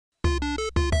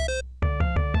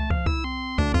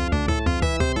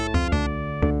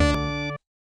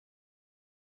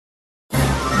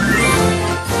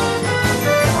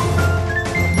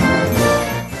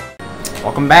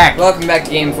welcome back. Welcome back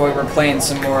to GameVoid. We're playing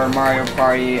some more Mario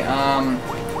Party.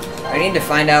 I need to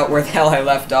find out where the hell I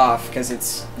left off, because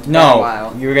it's been a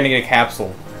while. You were gonna get a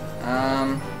capsule.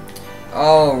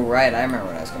 Oh, right, I remember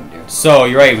what I was gonna do. So,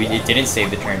 you're right, it didn't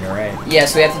save the turn, you're right. Yeah,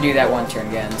 so we have to do that one turn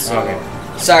again, so... Okay.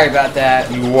 Sorry about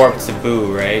that. You warped to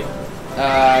Boo, right?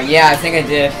 Yeah, I think I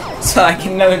did. So I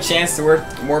get another chance to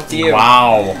warp to you.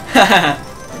 Wow.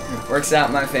 Works out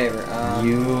in my favor.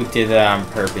 You did that on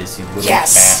purpose, you little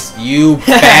Yes! You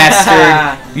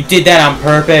bastard! You did that on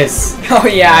purpose! Oh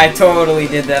yeah, I totally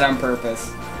did that on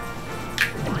purpose.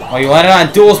 Oh, you wanted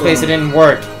on dual space, it didn't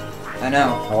work. I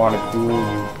know. I want to duel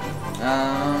you.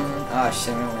 Oh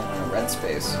shit, I'm only on a red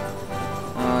space.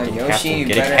 Yoshi, you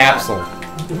get a better capsule.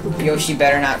 not... Yoshi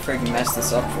better not freaking mess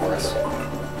this up for us.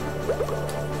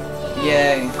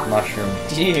 Yay. Mushroom.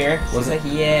 Did you hear? Was like,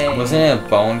 yay. Wasn't it a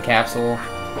bone capsule?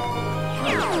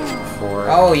 Before?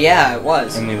 Oh yeah, it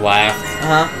was. And we laughed.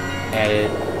 At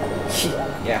it.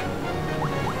 Yeah.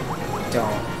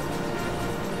 Don't.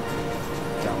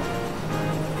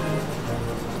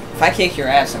 If I kick your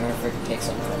ass, I'm gonna freaking take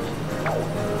something from you.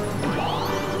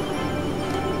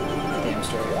 Damn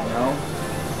straight. No.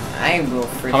 I will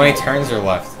freaking... How many turns are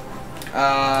left?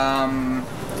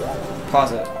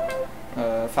 Pause it.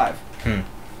 5.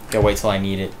 Gotta wait till I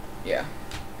need it. Yeah.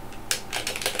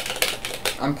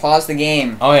 Unpause the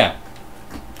game. Oh yeah.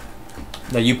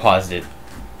 No, you paused it.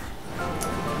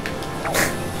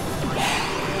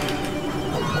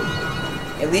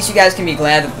 At least you guys can be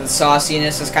glad that the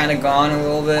sauciness is kind of gone a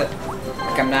little bit.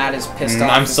 Like I'm not as pissed off.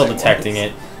 I'm still detecting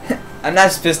it. I'm not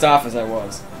as pissed off as I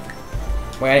was.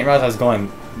 Wait, I didn't realize I was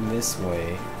going this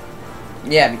way.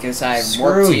 Yeah, because I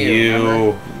Screw warped you.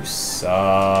 You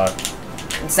suck.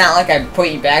 It's not like I put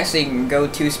you back so you can go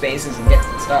 2 spaces and get to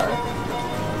the star.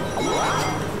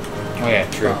 Oh yeah,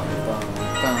 true.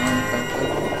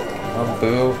 Oh,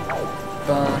 boo.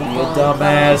 You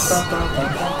dumbass.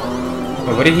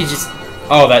 Wait, what did he just...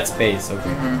 Oh, that space,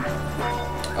 okay.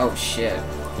 Oh, shit.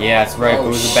 Yeah, that's right, Oh,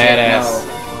 Boo's a shit, badass.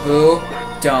 No. Boo,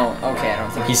 don't. Okay, I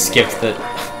don't think he skipped the...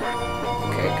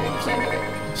 Okay, good, you can't do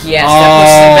it. Yes, that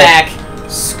pushes him back.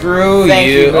 Screw Thank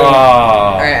you, Boo. Oh.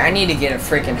 Alright, I need to get a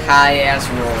freaking high-ass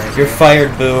roll right You're here.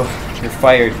 fired, Boo. You're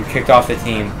fired. You're kicked off the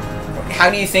team. How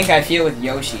do you think I feel with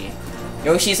Yoshi?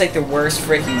 Yoshi's like the worst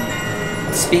freaking...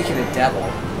 Speak of the devil.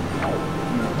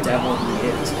 The devil he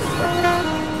is.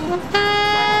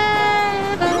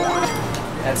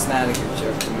 That's not a good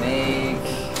joke to make.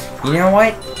 You know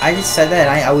what? I just said that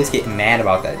and I always get mad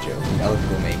about that joke. Other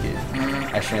people make it.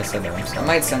 I shouldn't have said that. I'm sorry. I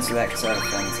might censor that because I have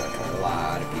friends like a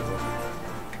lot of people.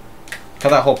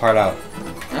 Cut that whole part out.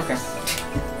 Okay.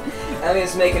 Let me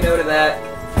just make a note of that.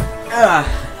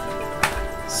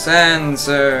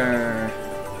 Censor.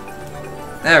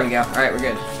 There we go. Alright, we're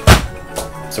good.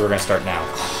 So we're gonna start now.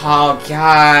 Oh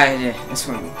god. This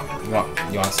one. You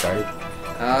want to start it?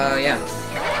 Yeah.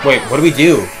 Wait, what do we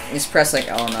do? You just press like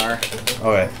L and R.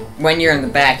 Okay. When you're in the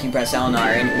back, you press L and R,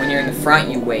 and when you're in the front,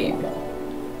 you wait.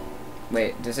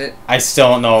 Wait, does it? I still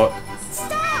don't know.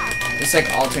 It's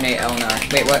like alternate L and R.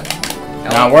 Wait, what?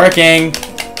 L Not working.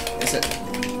 Is it?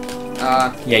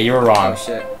 Yeah, you were wrong. Oh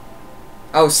shit.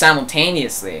 Oh,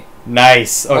 simultaneously.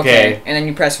 Nice. Okay. And then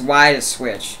you press Y to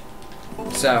switch.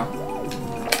 So.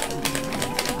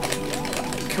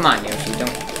 Come on, Yoshi,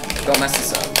 don't mess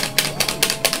this up.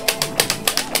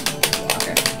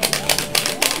 Okay.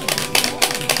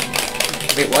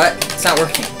 Wait, what? It's not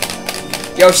working.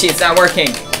 Yoshi, it's not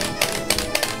working.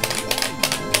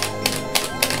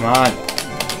 Come on.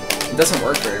 It doesn't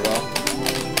work very well.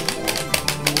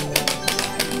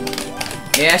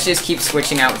 Yeah, I should just keep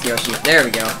switching out with Yoshi. There we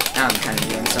go. Now I'm kind of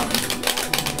doing something.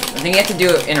 I think you have to do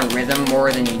it in a rhythm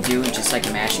more than you do just like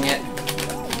mashing it.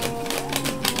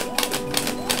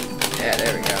 Yeah,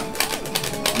 there we go.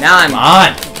 Now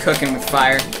I'm cooking with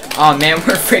fire. Oh man,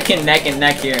 we're freaking neck and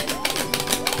neck here.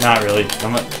 Not really.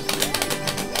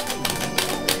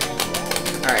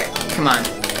 Alright, come on.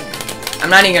 I'm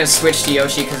not even gonna switch to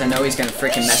Yoshi because I know he's gonna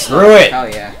freaking mess it up. Screw it! Oh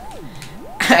yeah.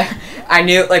 I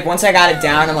knew, like, once I got it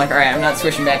down, I'm like, alright, I'm not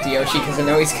switching back to Yoshi because I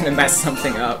know he's gonna mess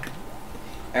something up.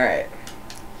 Alright.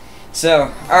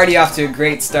 So, already off to a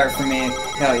great start for me.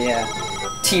 Hell yeah.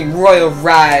 Team Royal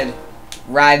Ride.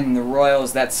 Riding the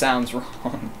Royals, that sounds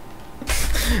wrong.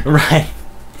 Right.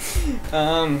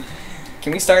 Can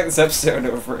we start this episode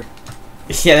over?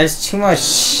 Yeah, there's too much.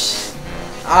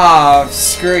 Oh,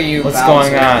 screw you, What's Bowser.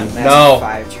 going on? That's No.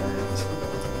 5 turns.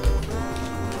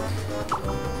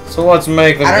 So let's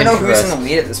make them I don't know who's in the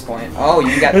lead at this point. Oh,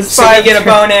 you got. There's So five you get a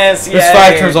bonus. There's Yay.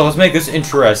 5 turns off. Let's make this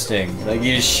interesting. Like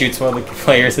you just shoots one of the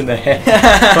players in the head.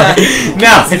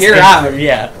 No, You're out.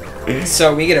 Yeah.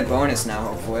 So we get a bonus now,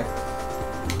 hopefully.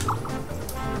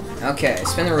 Okay,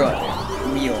 spin the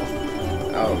wheel.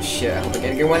 Oh shit, I hope I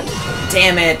get a good one.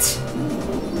 Damn it!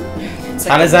 It's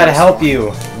like How does that help you?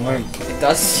 It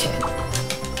does.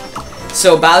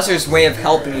 So Bowser's way of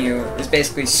helping you is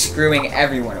basically screwing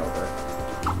everyone over.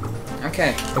 Okay.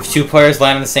 If 2 players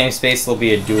land in the same space, there'll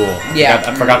be a duel. Yeah.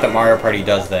 I forgot that Mario Party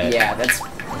does that. Yeah, that's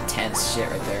intense shit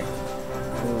right there.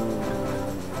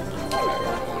 I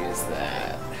want to use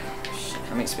that. Shit,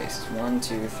 how many spaces? 1,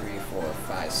 2, 3, 4,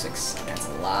 5, 6. That's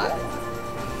a lot.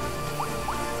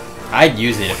 I'd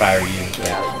use it if I were you.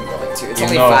 Yeah, I'm going to. It's You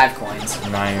only know- 5 coins.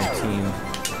 19.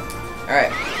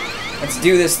 Alright. Let's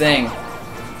do this thing.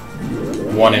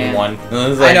 1 Man. and 1.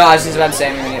 I know, I was just about to say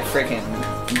I'm gonna get freaking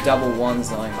double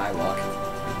ones knowing my luck.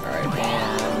 Alright,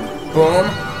 and boom.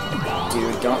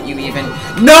 Dude, don't you even.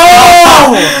 No!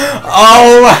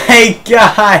 Oh my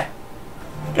god!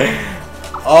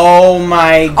 Oh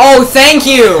my. Oh, thank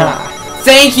you!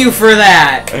 Thank you for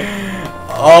that!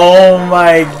 Oh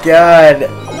my god!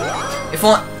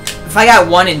 If I got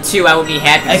 1 and 2, I would be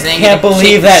happy. I 'cause then can't you get to believe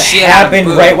kick the that shit out of happened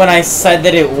Boo. right when I said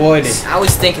that it would. I was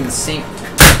thinking the same.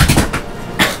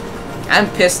 I'm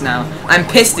pissed now. I'm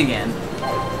pissed again.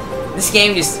 This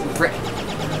game just.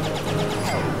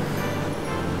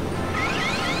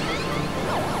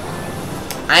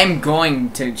 I'm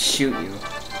going to shoot you.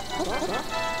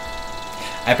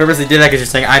 I purposely did that because you're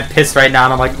saying I'm pissed right now,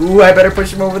 and I'm like, ooh, I better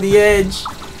push him over the edge.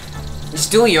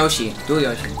 Just duel Yoshi. Duel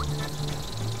Yoshi. I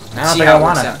don't See think how I it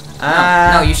works wanna.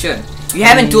 out. No, you should. You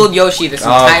haven't dueled Yoshi this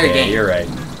entire Okay, game. you're right.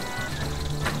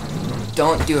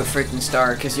 Don't do a freaking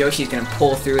star, because Yoshi's gonna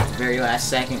pull through at the very last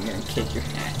second and gonna kick your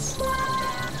ass.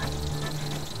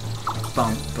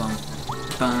 Bum bum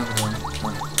bum bum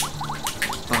bum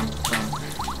bum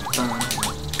bum bum.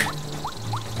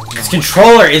 This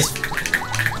controller is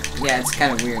Yeah, it's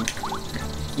kind of weird.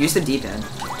 Use the D-pad.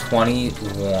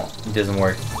 21. It doesn't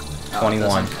work. Oh,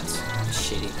 21. That's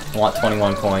shitty. I want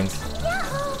 21 coins.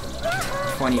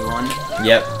 21.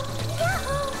 Yep.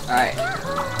 Alright.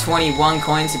 21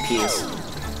 coins apiece.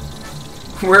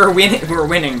 We're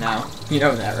winning now. You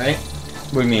know that, right?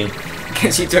 What do you mean?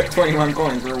 Because you took 21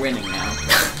 coins, we're winning now.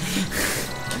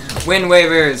 Win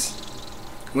waivers!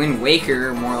 Wind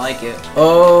Waker, more like it.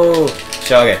 Oh.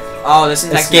 Chug it. Oh, this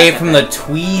is Escape from the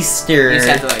twister You just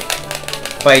have to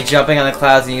like. by jumping on the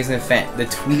clouds and using the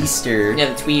twister.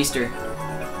 Yeah, the twister.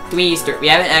 Twister. We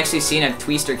haven't actually seen a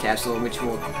twister capsule which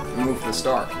will move the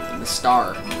star. The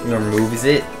star. Removes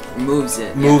it? Moves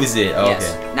it. Moves it. Oh,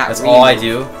 Yes, okay. not That's all I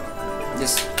remove. do?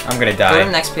 Just I'm gonna go to the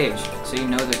die. next page so you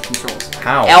know the controls.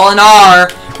 How? L and R.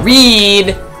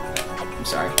 Read. I'm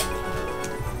sorry.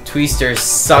 Twister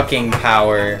sucking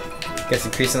power gets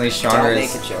increasingly stronger Don't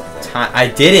as make a joke there. time. I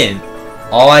didn't.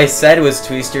 All I said was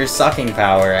Twister sucking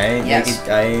power. I didn't Yes. make it.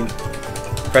 I didn't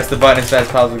press the button as fast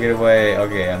as possible. Get away.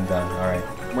 Okay, I'm done. All right.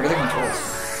 What are the controls?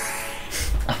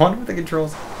 I wonder what the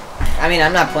controls. I mean,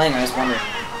 I'm not playing. I just wonder.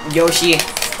 Yoshi,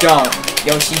 don't.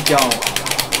 Yoshi, don't.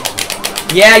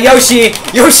 Yeah, Yoshi.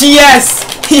 Yoshi, yes.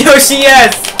 Yoshi,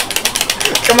 yes.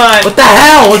 Come on. What the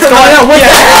hell? What's Come going on. on? What Yeah.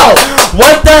 the hell?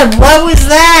 What was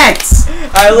that?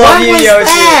 I love What you, was Yoshi.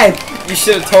 that? You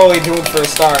should have totally dueled for a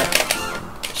star.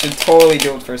 Should totally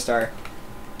dueled for a star.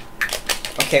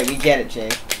 Okay, we get it, Jay.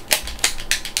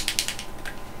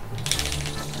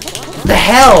 What the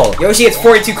hell? Yoshi, it's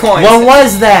 42 coins. What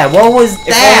was that? What was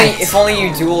that? If only you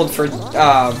dueled for,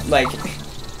 like...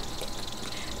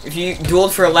 If you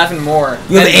dueled for 11 more...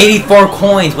 You have then- 84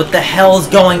 coins. What the hell is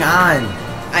going on?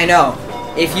 I know.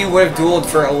 If you would have dueled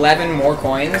for 11 more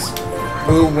coins,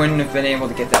 Boo wouldn't have been able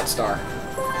to get that star.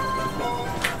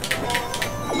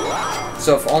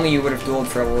 So if only you would have dueled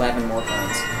for 11 more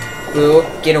coins. Boo,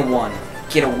 get a 1.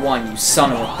 Get a 1, you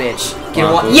son of a bitch. Get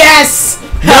a 1. Boo. Yes!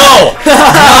 No!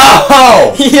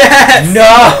 No! Yes!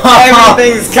 No!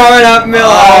 Everything's coming up,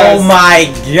 Millhouse. Oh my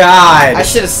god! I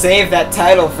should have saved that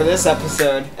title for this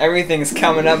episode. Everything's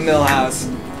coming up, Millhouse.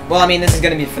 Well, I mean, this is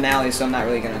going to be finale, so I'm not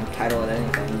really going to title it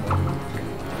anything.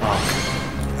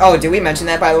 Oh, did we mention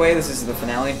that, by the way? This is the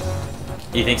finale?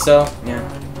 You think so? Yeah.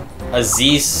 A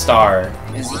Z star.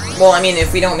 Well, I mean,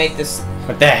 if we don't make this...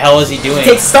 What the hell is he doing?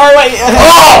 Take Starlight!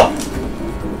 Oh!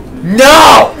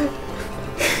 No!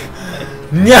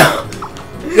 No!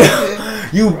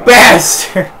 You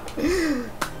bastard!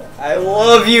 I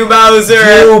love you, Bowser!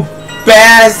 You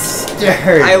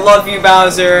bastard! I love you,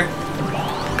 Bowser.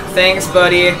 Thanks,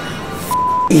 buddy.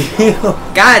 You.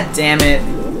 God damn it.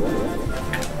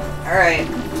 Alright.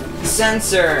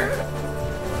 Censor.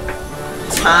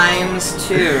 Times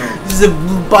 2. This is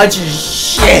a bunch of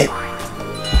shit!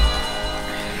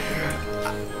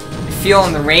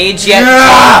 Feeling the rage yet?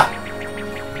 Yeah!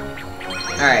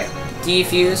 Alright.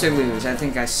 Defuse or lose? I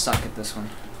think I suck at this one.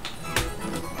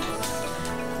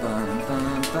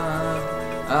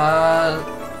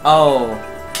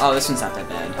 Oh, this one's not that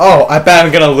bad. Oh, I bet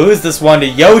I'm gonna lose this one to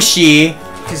Yoshi.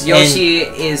 Because Yoshi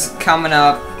is coming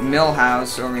up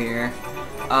Millhouse over here.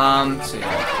 So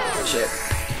yeah, shit.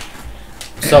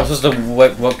 So I'm supposed to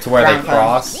whip to where Ground they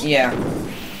cross? pound. Yeah.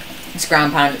 Just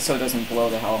ground pound it so it doesn't blow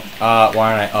the hell. Why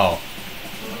don't I? Oh.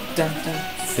 Dun, dun.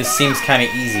 This seems kind of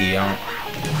easy.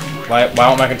 Why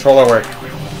won't my controller work?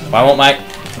 Why won't my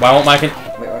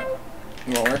Wait, what?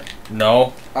 It won't work?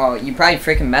 No. Oh, you probably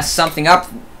freaking messed something up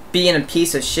being a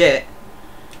piece of shit.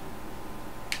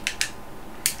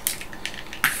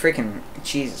 Freaking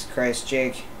Jesus Christ,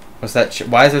 Jake. What's that?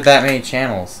 Why is there that many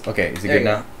channels? Okay, is it There good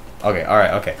you now? Okay,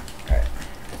 alright, okay. Alright.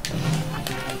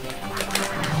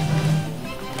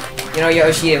 You know,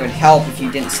 Yoshi, it would help if you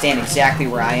didn't stand exactly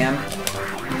where I am.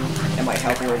 That might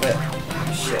help a little bit.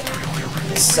 Shit.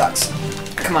 This sucks.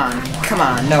 Come on. Come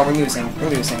on. No, we're losing. We're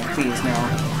losing. Please, no.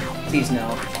 Please, no.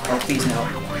 Oh, please, no.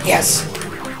 Yes!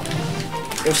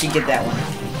 Yoshi, get that one.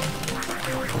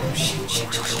 Oh, shit,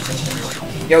 shit, shit, shit,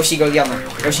 shit. Yoshi, go the other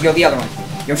one. Yoshi, go the other one.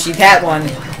 Yoshi, that one.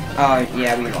 Oh,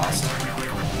 yeah, we lost.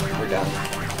 We're done.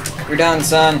 We're done,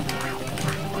 son.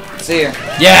 See ya.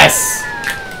 Yes!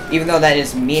 Even though that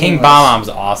is meaningless. King Bob-omb's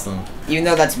awesome. Even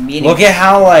though that's meaningless. Look at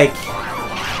how, like...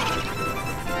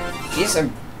 He's a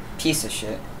piece of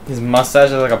shit. His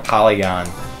mustache is like a polygon.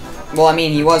 Well, I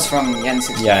mean, he was from the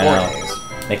N64 Yeah, I know. days.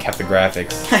 They kept the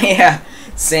graphics. Yeah,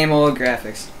 same old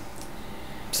graphics.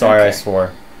 Sorry, Okay. I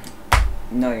swore.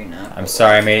 No, you're not. I'm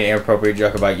sorry I made an inappropriate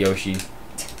joke about Yoshi.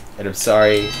 And I'm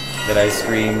sorry that I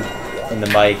screamed in the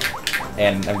mic.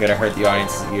 And I'm gonna hurt the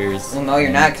audience's ears. Well, no,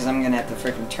 you're not, because I'm gonna have to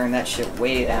freaking turn that shit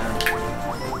way down.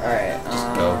 Alright,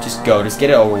 Just go. Just go. Just get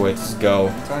it over with. Just go.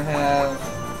 Do I have...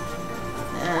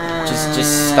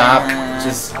 Just stop.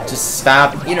 Just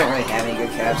stop. You don't really have any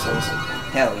good capsules.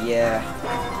 Hell yeah.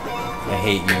 I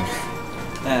hate you.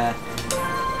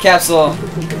 Capsule.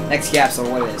 Next capsule,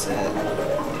 what is it?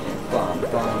 Bum,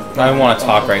 bum, I don't want to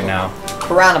talk right now.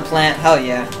 Piranha plant, hell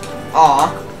yeah.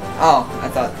 Aw. Oh, I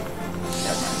thought...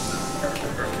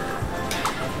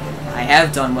 I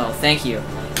have done well, thank you.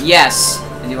 Yes,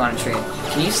 I do want to trade.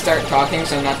 Can you start talking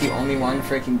so I'm not the only one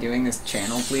freaking doing this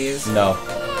channel, please? No.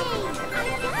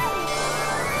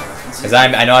 Because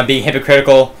I know I'm being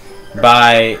hypocritical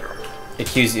by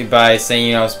saying,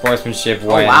 you know, sportsmanship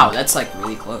when... Oh wow, that's like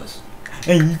really close.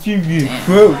 Damn.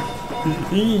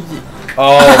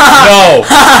 Oh, no!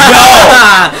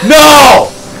 No! No!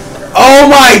 Oh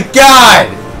my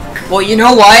god! Well, you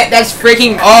know what? That's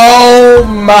freaking... Oh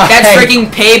my... That's freaking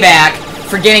payback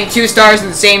for getting 2 stars in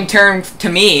the same turn to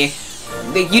me.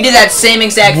 You did that same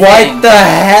exact thing. What the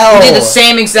hell? You did the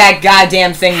same exact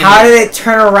goddamn thing to me. How did it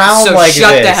turn around so like this? So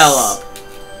shut the hell up.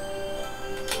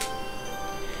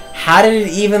 How did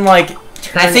it even, like,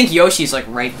 turn... I think Yoshi's, like,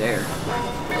 right there.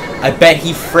 I bet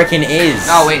he frickin' is.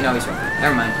 Oh, wait, no, he's right there.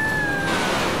 Never mind.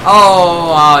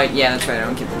 Oh, yeah, that's right. I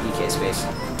don't get the DK space.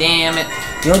 Damn it.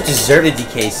 You don't deserve the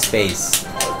DK space.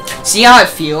 See how it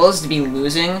feels to be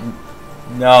losing?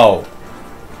 No.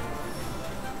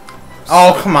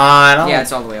 Oh, come on. Yeah,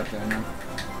 it's all the way up there now.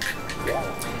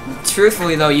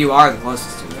 Truthfully, though, you are the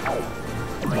closest to it.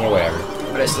 Yeah, whatever.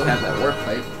 But I still have that warp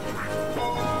pipe.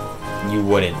 You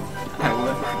wouldn't. I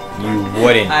would. You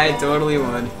wouldn't. I totally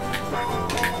would.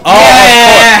 Oh,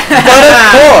 yeah!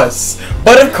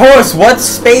 But of course, what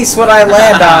space would I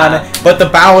land on but the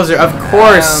Bowser? Of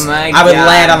course, oh I would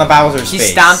land on the Bowser space. He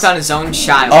stomped on his own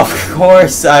child. Of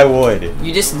course I would.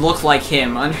 You just look like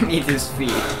him underneath his feet.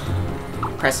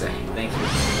 Press it. Thank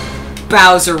you.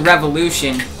 Bowser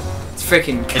Revolution. It's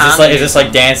freaking Is this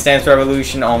like Dance Dance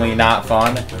Revolution, only not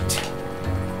fun?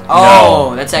 Oh,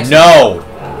 no. That's actually... No!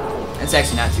 That's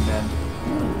actually not too bad.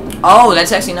 Oh,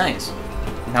 that's actually nice.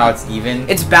 Now it's even?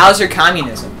 It's Bowser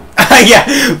Communism. Yeah,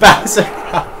 Bowser.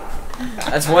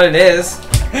 That's what it is.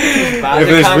 If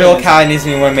it was real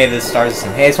communism, we would have made the star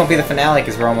system. Hey, this won't be the finale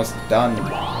because we're almost done.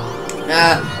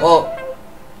 Well...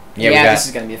 Yeah, this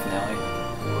is gonna be a finale.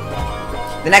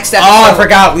 The next episode... Oh, I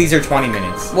forgot. These are 20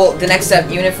 minutes. Well, the next step,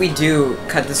 even if we do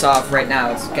cut this off right now,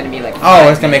 it's gonna be like 5 Oh,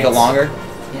 it's gonna minutes. make it longer?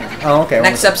 Yeah. Oh, okay.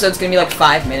 Next episode's gonna be like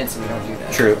 5 minutes if we don't do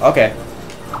that. True. Okay.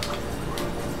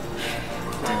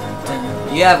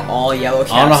 You have all yellow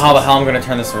capsules. I don't know how the hell I'm gonna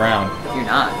turn this around. You're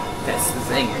not. That's the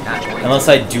thing. You're not going Unless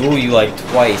I duel you like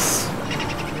twice.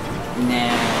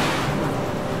 Nah.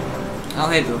 Oh,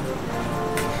 hey, Boo.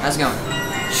 How's it going?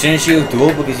 Shouldn't you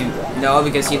duel because you... No,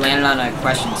 because he landed on a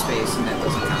question space and that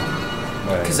doesn't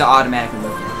count. Because it automatically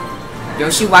moved.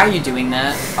 Yoshi, why are you doing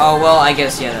that? Oh, well, I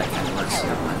guess, yeah, that kind of works.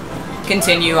 Never mind.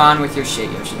 Continue on with your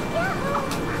shit, Yoshi.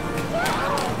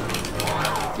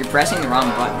 You're pressing the wrong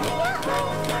button.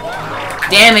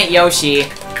 Damn it, Yoshi.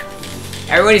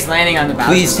 Everybody's landing on the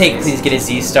Bowser. Please get a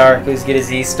Z star. Please get a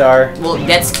Z star. Well,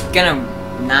 that's gonna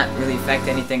not really affect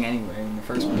anything anyway in the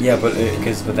first one. Yeah, but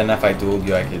then if I dueled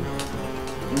you, I could.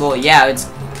 Well, yeah, it's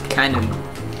kind of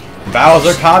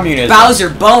Bowser communism. Bowser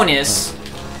bonus.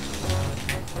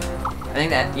 I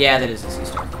think that that is a Z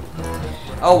star.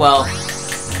 Oh well,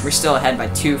 we're still ahead by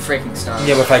 2 freaking stars.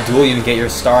 Yeah, but if I duel you and get your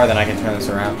star, then I can turn this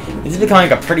around. This is becoming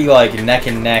like a pretty like neck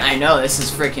and neck. I know, this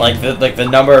is freaking Like the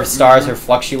number of stars are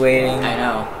fluctuating. I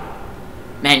know.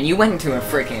 Man, you went into a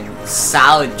freaking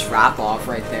solid drop off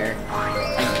right there.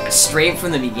 Like, straight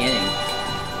from the beginning.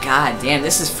 God damn,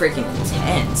 this is freaking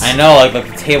intense. I know, like the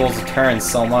tables turn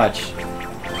so much.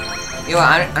 Yo,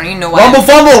 I don't even know why. Rumble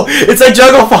Fumble! It's like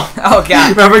Jungle Fumble! Oh god.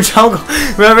 Remember Jungle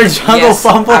Yes,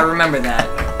 Fumble? I remember that.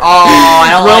 Oh,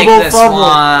 I don't like this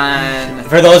one.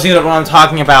 For those of you that know what I'm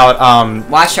talking about,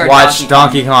 watch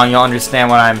Donkey Kong, you'll understand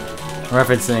what I'm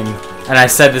referencing. And I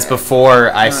said this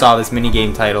before I saw this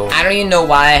minigame title. I don't even know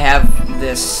why I have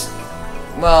this.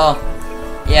 Well,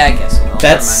 yeah, I guess.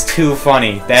 That's too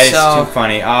funny. That is too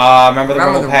funny. Remember the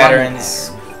rumble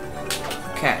patterns?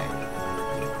 Okay.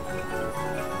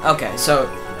 Okay, so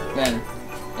then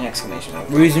an exclamation mark.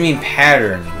 What do you mean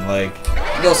pattern? Like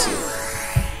you'll see.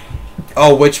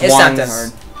 Oh, which one? It's not that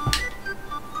hard.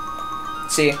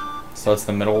 See? So it's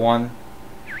the middle one?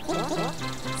 You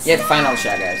have to find all the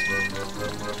shot guys.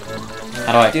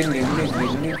 How do I?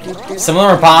 Some of them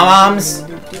are bomb-oms?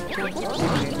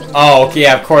 Oh, okay,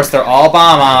 yeah, of course, they're all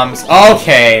bomb-oms.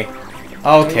 Okay.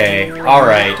 Okay,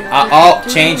 alright. Oh,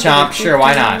 chain chomp, sure,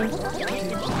 why not?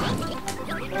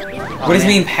 What does it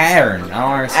mean pattern? I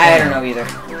don't understand. I don't know either.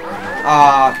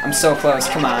 Aw, I'm so close,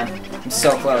 come on. I'm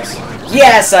so close.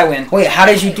 Yes, I win. Wait, how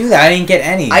did you do that? I didn't get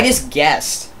any. I just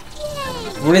guessed.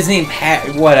 What does it mean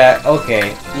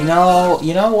okay. You know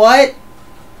what?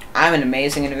 I'm an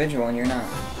amazing individual and you're not.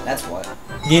 That's what.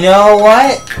 You know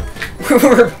what?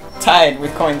 We're tied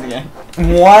with coins again.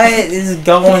 What is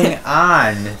going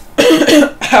on?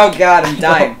 Oh god, I'm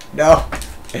dying. No.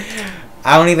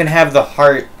 I don't even have the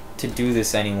heart to do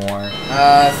this anymore.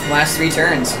 Last 3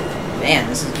 turns. Man,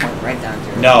 this is going right down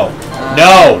to it. No.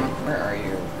 No! Where are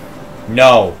you?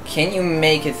 No. Can you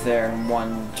make it there in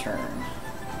 1 turn?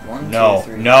 1, no.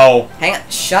 2, 3. No. Hang on.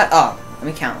 Shut up. Let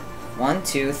me count. 1,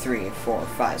 2, 3, 4,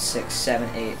 5, 6, 7,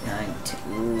 8, 9, 10.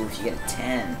 Ooh, if you get a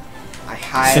 10. I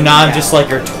highly So now I'm just like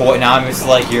your toy. Now I'm just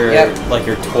like your like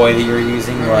your toy that you're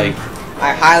using. Like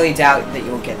I highly doubt that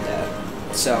you'll get that.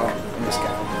 So I'm just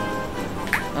gonna.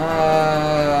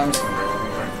 I'm just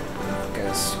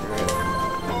gonna screw it.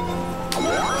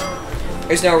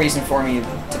 There's no reason for me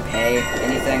to pay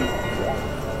anything.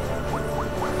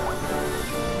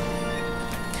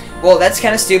 Well, that's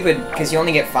kind of stupid because you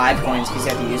only get 5 coins because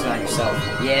you have to use it on yourself.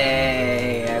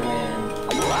 Yay! I win.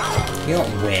 you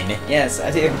don't win. Yes, I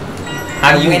do.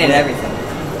 How do you win at everything.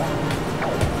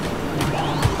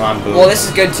 Come on, Boo. Well, this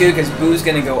is good too because Boo's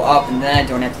gonna go up, and then I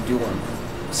don't have to duel him.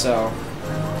 So,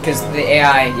 because the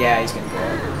AI, yeah, he's gonna go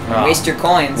up. Waste your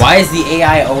coins. Why does the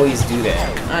AI always do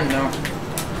that? I don't know.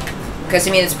 Because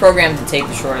I mean, it's programmed to take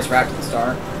the shortest route to the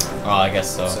star. Oh, I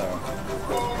guess so.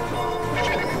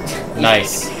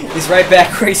 Nice. He's right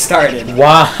back where he started.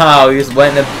 Wow, he just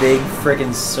went in a big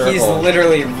freaking circle. He's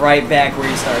literally right back where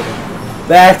he started.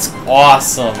 That's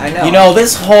awesome. I know. You know,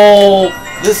 this whole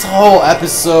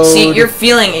episode. See, you're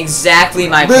feeling exactly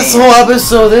my pain. This whole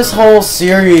episode, this whole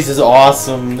series is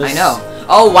awesome. I know.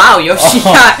 Oh wow, Yoshi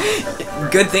got.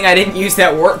 Good thing I didn't use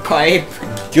that warp pipe.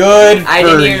 Good. I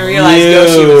didn't even realize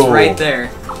Yoshi was right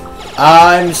there.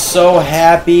 I'm so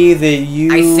happy that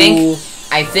you.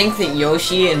 I think that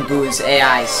Yoshi and Boo's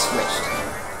AI switched.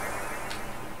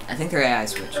 I think their AI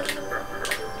switched.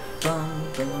 Bum,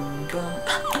 bum, bum.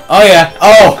 Oh yeah.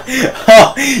 Oh.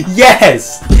 Oh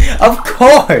yes. Of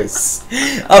course.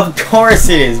 Of course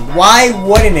it is. Why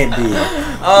wouldn't it be?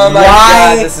 Oh my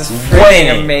god, this is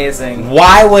freaking amazing.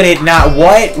 Why would it not?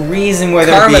 What reason would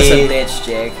there be? Karma's a bitch,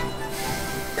 Jake.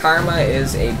 Karma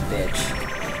is a bitch.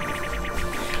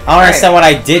 I don't understand what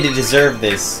I did to deserve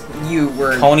this. You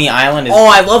were Coney Island is. Oh,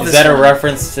 I love this. Is that a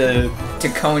reference to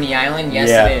Coney Island? Yes,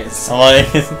 yeah. it is. Like,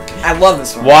 I love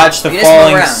this one. Watch the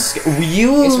falling.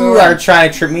 You are around.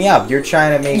 trying to trip me up. You're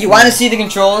trying to make. You want to see the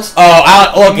controls? Oh,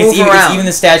 look! It's around. even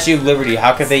the Statue of Liberty.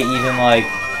 How could they even like?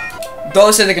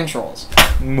 Those are the controls.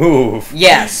 Move.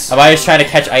 Yes. Am I just trying to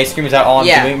catch ice cream? Is that all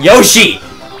I'm doing? Yoshi.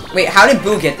 Wait, how did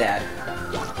Boo get that?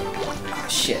 Oh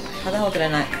shit! How the hell did I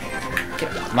not?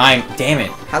 Mine, damn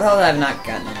it. How the hell did I have not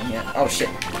gotten any yet? Oh shit.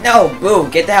 No, Boo,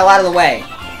 get the hell out of the way.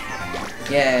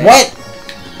 Yeah. What?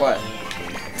 What?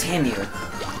 Damn you.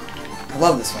 I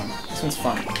love this one. This one's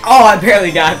fun. Oh, I barely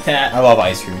got that. I love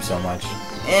ice cream so much.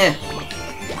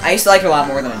 I used to like it a lot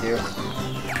more than I do.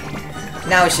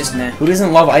 Now it's just meh. Who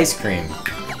doesn't love ice cream?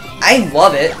 I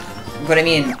love it, but I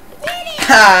mean,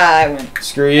 I win.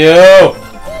 Screw you!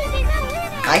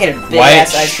 I get a big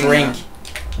ass ice cream.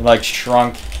 You like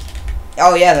shrunk.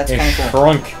 Oh yeah, that's kind of cool.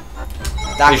 Shrunk.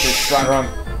 Dr. Shrunk.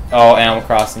 Oh, Animal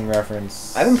Crossing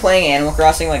reference. I've been playing Animal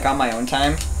Crossing like on my own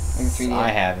time. Like the 3DS. I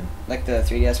haven't. Like the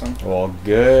 3DS one. Well,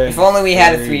 good. If only we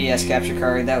had a 3DS capture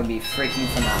card, that would be freaking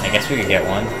phenomenal. I guess we could get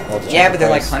one. Yeah, but they're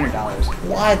like $100.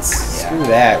 What? Yeah. Screw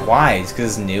that. Why? It's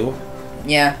because it's new?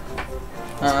 Yeah.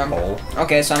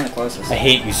 Okay, so I'm the closest. I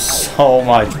hate you so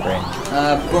much, Brent.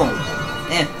 Boom.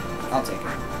 I'll take it.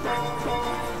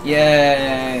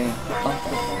 Yay.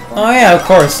 Oh yeah, of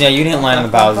course. Yeah, you didn't land on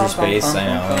the Bowser space. I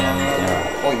know.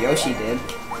 Yeah. Oh, Yoshi did.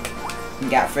 He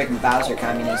got freaking Bowser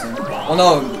communism. Oh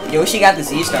no, Yoshi got the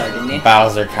Z-Star, didn't he?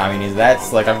 Bowser communism.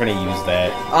 That's like, I'm gonna use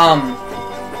that.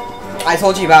 I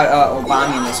told you about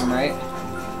Obamunism, right?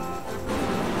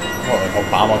 What, like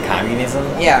Obama communism?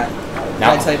 Yeah. Did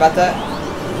I tell you about that?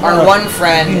 Our one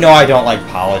friend. You know I don't like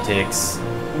politics.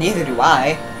 Neither do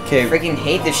I. Okay. Freaking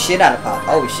hate the shit out of pop.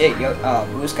 Oh shit,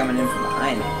 who's coming in from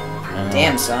behind?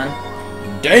 Damn, son.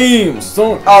 Damn,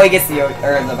 son. Oh, he gets the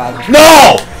Bowser.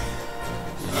 No!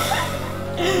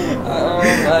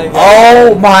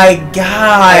 Oh my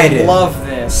god! I love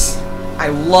this. I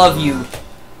love you.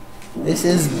 This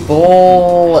is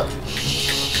bullshit.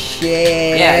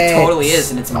 Yeah, it totally is,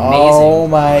 and it's amazing. Oh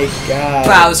my god.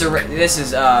 Bowser, this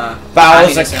is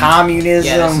Bowser communism.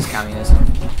 Yeah, this is communism.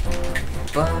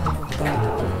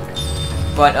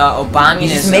 But Obamunism. He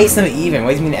just makes them even.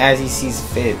 What do you mean as he sees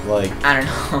fit? Like, I don't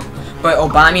know. But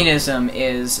Obamunism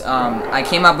is I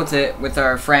came up with it with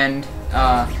our friend.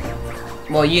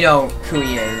 Well, you know who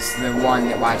he is, the one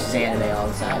that watches anime all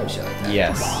the time and shit like that.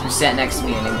 Yes. Who sat next to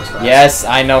me in English class. Yes,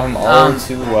 I know him all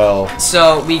too well.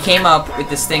 So we came up with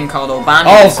this thing called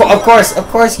Obamunism. Oh, of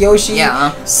course, Yoshi.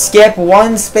 Yeah. Skip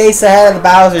one space ahead of the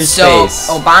Bowser space.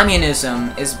 So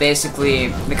Obamunism is basically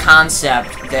the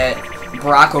concept that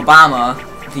Barack Obama,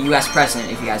 the U.S. president,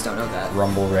 if you guys don't know that.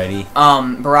 Rumble ready.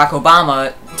 Barack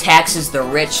Obama taxes the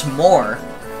rich more,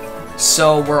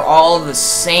 so we're all the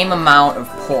same amount of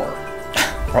poor.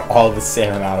 We're all the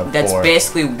same amount of poor. That's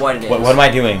basically what it is. What am I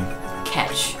doing?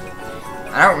 Catch.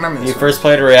 I don't remember this You one. first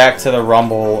play to react to the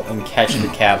rumble and catch the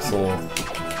capsule.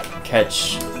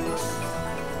 Catch.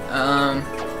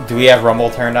 Do we have rumble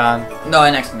turned on? No,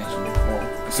 an exclamation.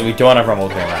 Well, so we don't have rumble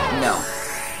turned on? No.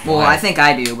 Well, Why? I think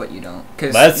I do, but you don't.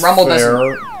 Because That's Rumble fair.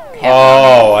 doesn't have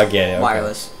Oh, I get it. Okay.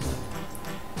 wireless.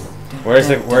 Where's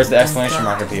the exclamation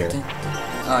mark appear?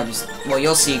 Well,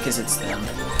 you'll see because it's them.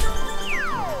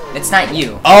 It's not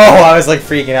you. Oh, I was like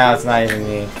freaking out. It's not even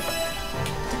me.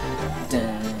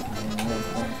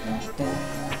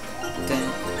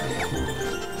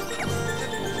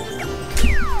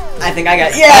 I think I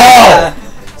got. Yeah.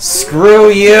 Oh! Screw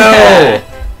you!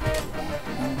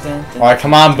 Alright,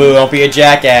 come on, Boo. Don't be a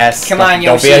jackass. Come on, Don't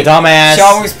Yoshi. be a dumbass.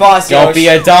 Show who's boss, Yoshi. Don't be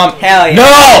a dumb. Hell yeah.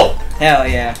 No! Hell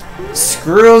yeah.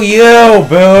 Screw you,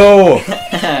 Boo!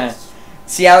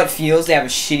 See how it feels to have a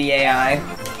shitty AI?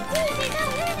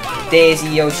 Daisy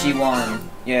Yoshi won.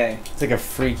 Yay. It's like a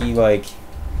freaky, like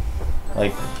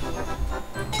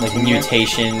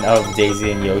mutation of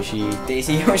Daisy and Yoshi.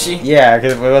 Daisy Yoshi? Yeah,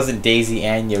 because it wasn't Daisy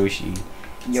and Yoshi.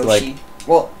 Yoshi. Like,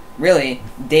 well, really,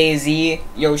 Daisy,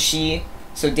 Yoshi.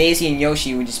 So Daisy and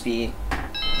Yoshi would just be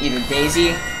either Daisy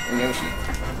or Yoshi.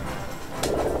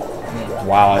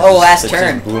 wow. Oh, last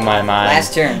turn. Just blew my mind.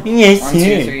 Last turn. Yes, 1,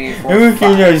 2, 3, 4,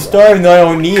 5. I'm starving, I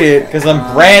don't need it because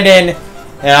I'm Brandon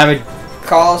and I'm a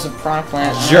Calls a piranha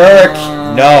plant. jerk.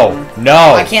 No.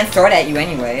 I can't throw it at you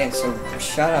anyway, so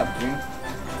shut up, dude.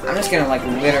 I'm just gonna like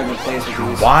litter the place with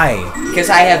these. Why? Because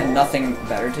I have nothing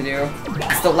better to do.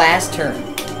 It's the last turn.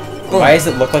 Boom. Why does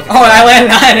it look like? Oh, I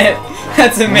landed on it.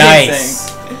 That's amazing.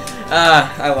 Nice.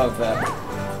 I love that.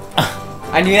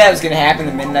 I knew that was gonna happen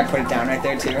the minute I put it down right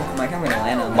there too. I'm like, I'm gonna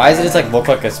land on that. Why does it just like look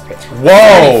like a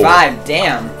Whoa! 25,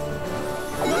 damn.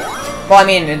 Well, I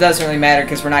mean, it doesn't really matter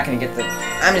because we're not gonna get the.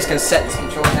 I'm just gonna set this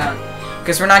controller down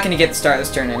because we're not gonna get the start of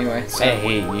this turn anyway. So. I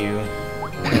hate you.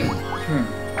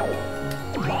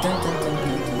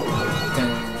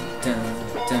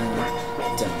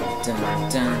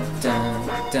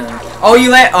 Oh,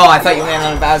 you land. Oh, I thought you landed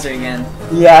on Bowser again.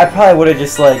 Yeah, I probably would have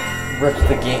just like ripped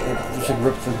the game. You should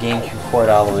rip the GameCube cord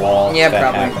out of the wall. Yeah, if that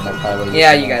probably. happened. I probably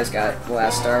Yeah, you guys got the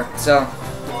last star, so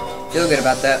feel good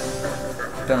about that.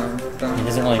 It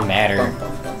doesn't really matter.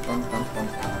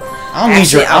 I don't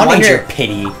Actually, need your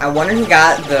pity. I wonder who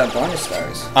got the bonus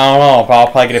stars. I don't know, but I'll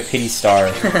probably get a pity star.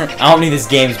 I don't need this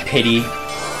game's pity.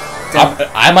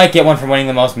 I might get one for winning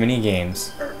the most mini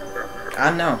games. I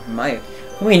don't know. Might.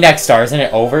 What do you mean next star? Isn't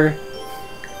it over?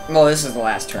 Well, this is the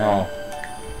last turn. Oh.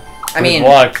 I mean, good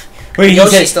luck. Wait,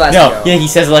 Yoshi he says, still has no, to go. yeah, he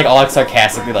says it like all like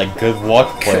sarcastically, like good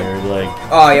luck, player. Like,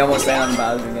 oh, you almost landed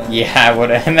on the Bowser again. yeah, I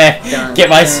would, and then get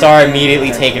my star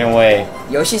immediately taken away.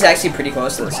 Yoshi's actually pretty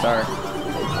close to the star.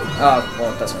 Oh,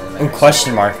 well, it doesn't really matter. Ooh,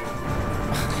 question mark.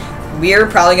 We're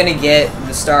probably gonna get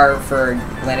the star for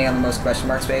landing on the most question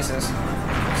mark spaces.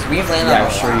 So we've landed on Yeah, a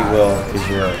I'm sure lot. you will, because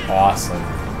you're awesome.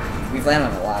 We've landed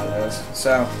on a lot of those.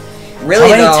 So, really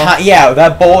How many though, yeah,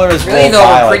 that boulder is Really, rolled though,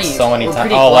 by we're like pretty- so many we're times.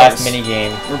 pretty Oh, last close. mini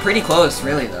game. we're pretty close,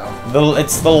 really though.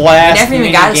 It's the last. We never even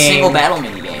mini got a game. single battle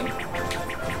mini game.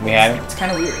 We haven't. It's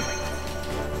kind of weird.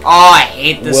 Oh, I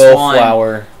hate this one.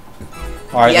 Willflower.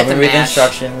 All right, You have let to me read the mash.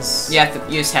 instructions.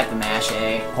 You just have to mash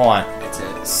A. Hold on.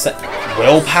 That's it.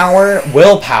 Willpower.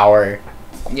 Willpower.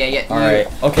 Yeah, yeah. All right.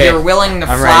 Okay. You're willing the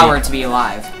I'm flower ready. to be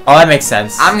alive. Oh, that makes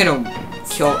sense. I'm gonna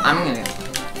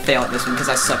fail at this one because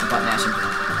I suck at button mashing.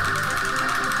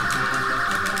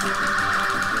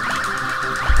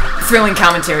 Thrilling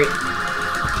commentary.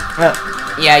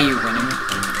 Yeah, you winning.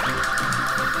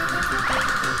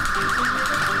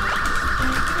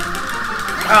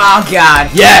 Oh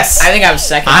god. Yes. I think I was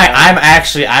second.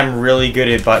 I'm really good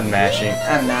at button mashing.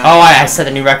 I'm not. Oh, I set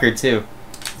a new record too.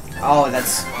 Oh,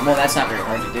 that's not very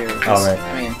hard to do. Oh, right.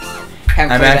 I mean,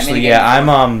 I'm actually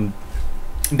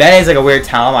that is like a weird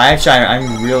talent.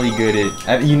 I'm really good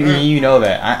at. You know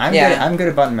that. I'm good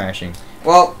at button mashing.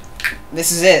 Well,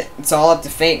 this is it. It's all up to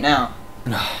fate now.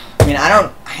 I mean,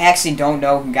 I actually don't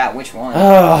know who got which one.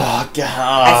 Oh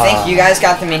god. I think you guys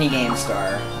got the minigame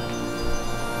star.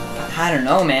 I don't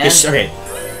know, man. Okay.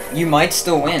 You might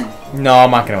still win. No, I'm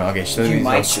not gonna win. Okay, You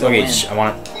might still okay, win. I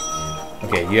want.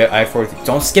 Okay, I have 4.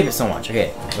 Don't skip it so much.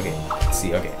 Okay. Let's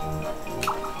see. Okay.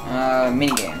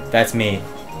 Minigame. That's me.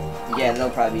 Yeah, they'll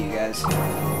probably be you guys.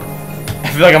 I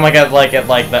feel like I'm at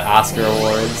the Oscar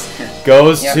Awards.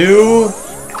 Goes Yep. to.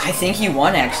 I think you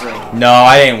won actually. No,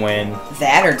 I didn't win.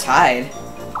 That or tied.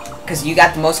 Cause you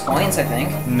got the most coins, I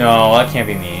think. No, that can't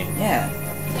be me. Yeah.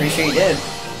 Pretty sure you did.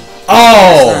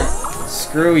 Oh!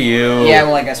 Screw you. Yeah,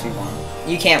 well I guess we won.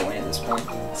 You can't win at this point.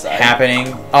 Sorry.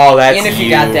 Happening. Oh, that's Even if you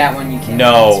got that one, you can't.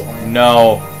 No, win at this point.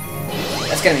 no.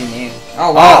 That's gonna be me.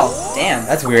 Oh wow. Damn.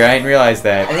 That's weird. I didn't realize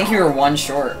that. I think you were one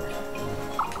short.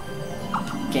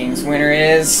 Game's winner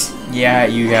is. Yeah,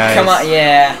 you guys. Come on,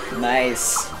 yeah,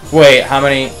 nice. Wait, how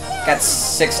many? Got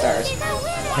 6 stars.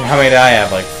 How many did I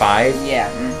have? Like 5?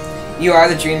 Yeah, you are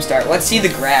the dream star. Let's see the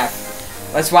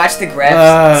graph. Let's watch the graph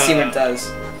and see what it does.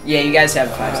 Yeah, you guys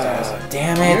have 5 stars.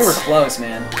 Damn it. We were close,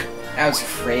 man. That was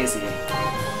crazy.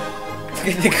 Look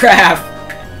at the graph.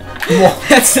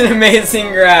 That's an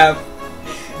amazing graph.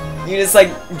 You just like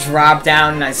drop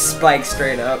down and I spike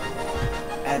straight up.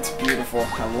 That's beautiful.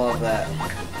 I love that.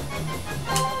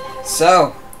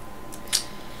 So.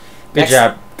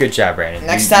 Good job, Brandon.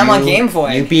 Next time on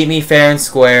GameVoid. You beat me fair and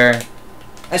square.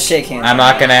 Let's shake hands. I'm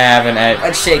not gonna have an ed.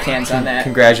 Let's shake hands on that.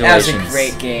 Congratulations. That was a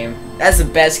great game. That's the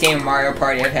best game of Mario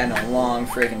Party I've had in a long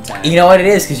freaking time. You know what it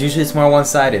is? Because usually it's more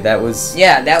one-sided. That was.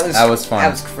 Yeah, that was fun.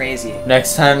 That was crazy.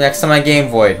 Next time on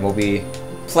GameVoid, we'll be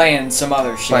Playing some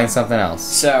other shit. playing something else.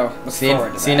 So, look forward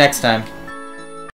to that. See you next time.